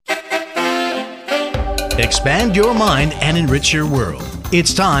Expand your mind and enrich your world.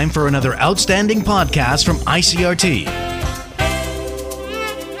 It's time for another outstanding podcast from ICRT.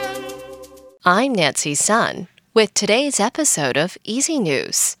 I'm Nancy Sun with today's episode of Easy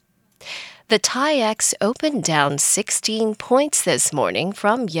News. The TAIEX opened down 16 points this morning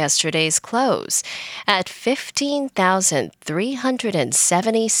from yesterday's close at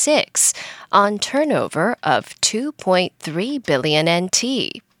 15,376 on turnover of 2.3 billion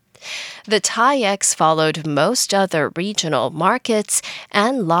NT. The TAIEX followed most other regional markets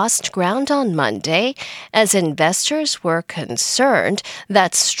and lost ground on Monday as investors were concerned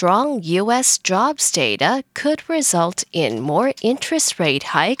that strong U.S. jobs data could result in more interest rate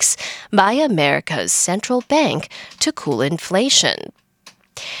hikes by America's central bank to cool inflation.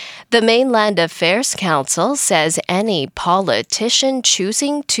 The Mainland Affairs Council says any politician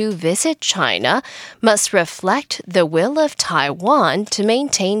choosing to visit China must reflect the will of Taiwan to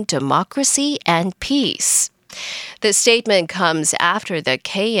maintain democracy and peace. The statement comes after the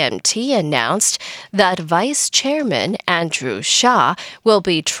KMT announced that Vice Chairman Andrew Shah will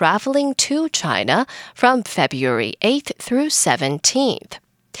be traveling to China from February 8th through 17th.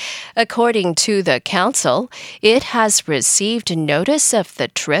 According to the Council, it has received notice of the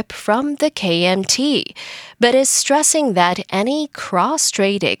trip from the KMT, but is stressing that any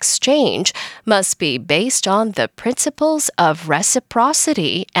cross-strait exchange must be based on the principles of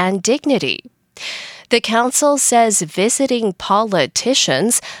reciprocity and dignity. The Council says visiting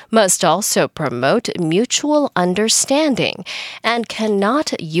politicians must also promote mutual understanding and cannot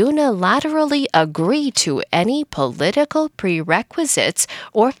unilaterally agree to any political prerequisites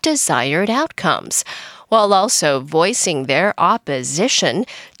or desired outcomes, while also voicing their opposition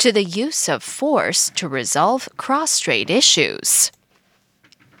to the use of force to resolve cross-strait issues.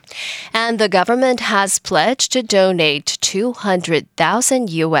 And the government has pledged to donate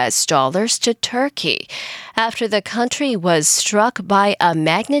 $200,000 to Turkey after the country was struck by a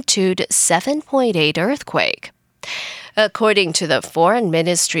magnitude 7.8 earthquake. According to the Foreign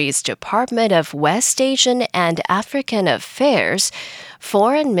Ministry's Department of West Asian and African Affairs,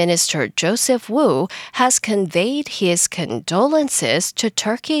 Foreign Minister Joseph Wu has conveyed his condolences to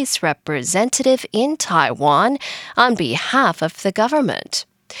Turkey's representative in Taiwan on behalf of the government.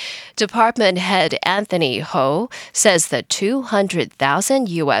 Department head Anthony Ho says the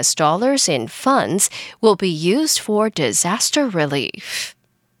 $200,000 in funds will be used for disaster relief.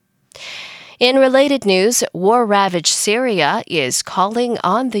 In related news, war-ravaged Syria is calling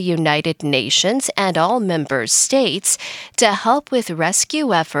on the United Nations and all member states to help with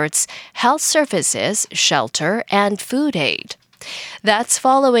rescue efforts, health services, shelter, and food aid. That's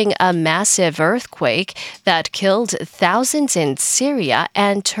following a massive earthquake that killed thousands in Syria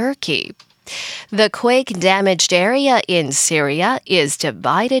and Turkey. The quake-damaged area in Syria is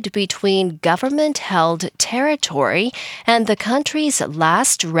divided between government-held territory and the country's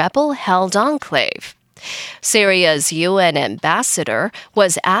last rebel-held enclave. Syria's UN ambassador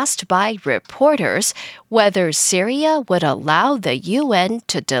was asked by reporters whether Syria would allow the UN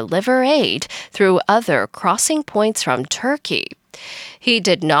to deliver aid through other crossing points from Turkey. He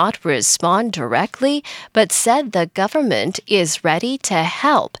did not respond directly, but said the government is ready to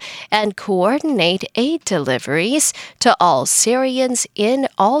help and coordinate aid deliveries to all Syrians in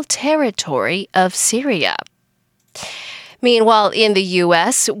all territory of Syria. Meanwhile, in the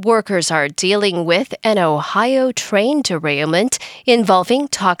U.S., workers are dealing with an Ohio train derailment involving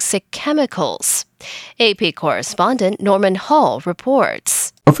toxic chemicals. AP correspondent Norman Hall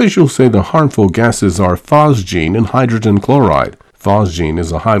reports. Officials say the harmful gases are phosgene and hydrogen chloride. Phosgene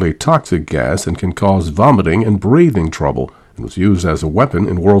is a highly toxic gas and can cause vomiting and breathing trouble, and was used as a weapon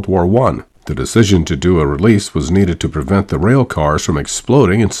in World War I. The decision to do a release was needed to prevent the rail cars from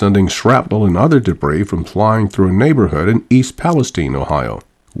exploding and sending shrapnel and other debris from flying through a neighborhood in East Palestine, Ohio.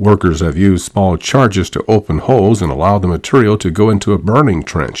 Workers have used small charges to open holes and allow the material to go into a burning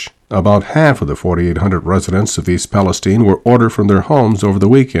trench. About half of the 4,800 residents of East Palestine were ordered from their homes over the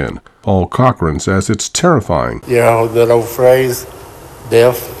weekend. Paul Cochran says it's terrifying. You know, that old phrase,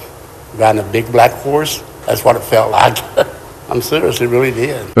 death riding a big black horse? That's what it felt like. I'm serious, it really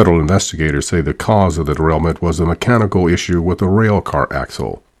did. Federal investigators say the cause of the derailment was a mechanical issue with the rail car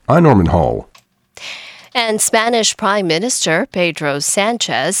axle. I'm Norman Hall. And Spanish Prime Minister Pedro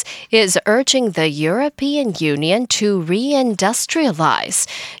Sanchez is urging the European Union to reindustrialize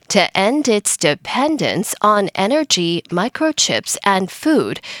to end its dependence on energy, microchips, and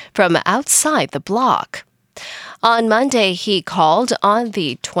food from outside the bloc. On Monday, he called on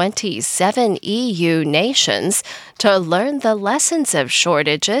the 27 EU nations to learn the lessons of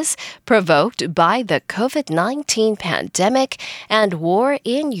shortages provoked by the COVID-19 pandemic and war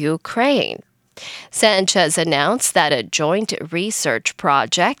in Ukraine. Sanchez announced that a joint research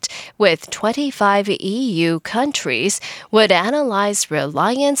project with 25 EU countries would analyze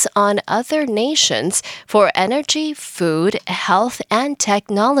reliance on other nations for energy, food, health, and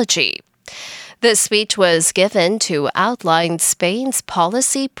technology. The speech was given to outline Spain's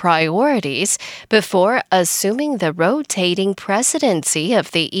policy priorities before assuming the rotating presidency of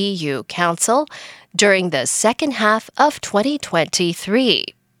the EU Council during the second half of 2023.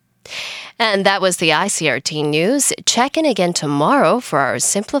 And that was the ICRT News. Check in again tomorrow for our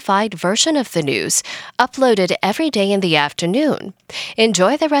simplified version of the news, uploaded every day in the afternoon.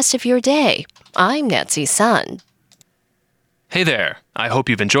 Enjoy the rest of your day. I'm Nancy Sun. Hey there. I hope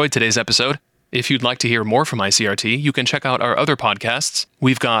you've enjoyed today's episode. If you'd like to hear more from ICRT, you can check out our other podcasts.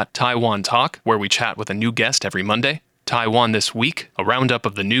 We've got Taiwan Talk, where we chat with a new guest every Monday, Taiwan This Week, a roundup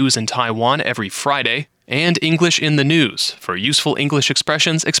of the news in Taiwan every Friday, and English in the News, for useful English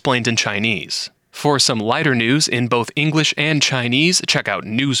expressions explained in Chinese. For some lighter news in both English and Chinese, check out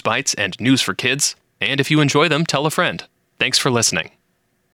News Bites and News for Kids. And if you enjoy them, tell a friend. Thanks for listening.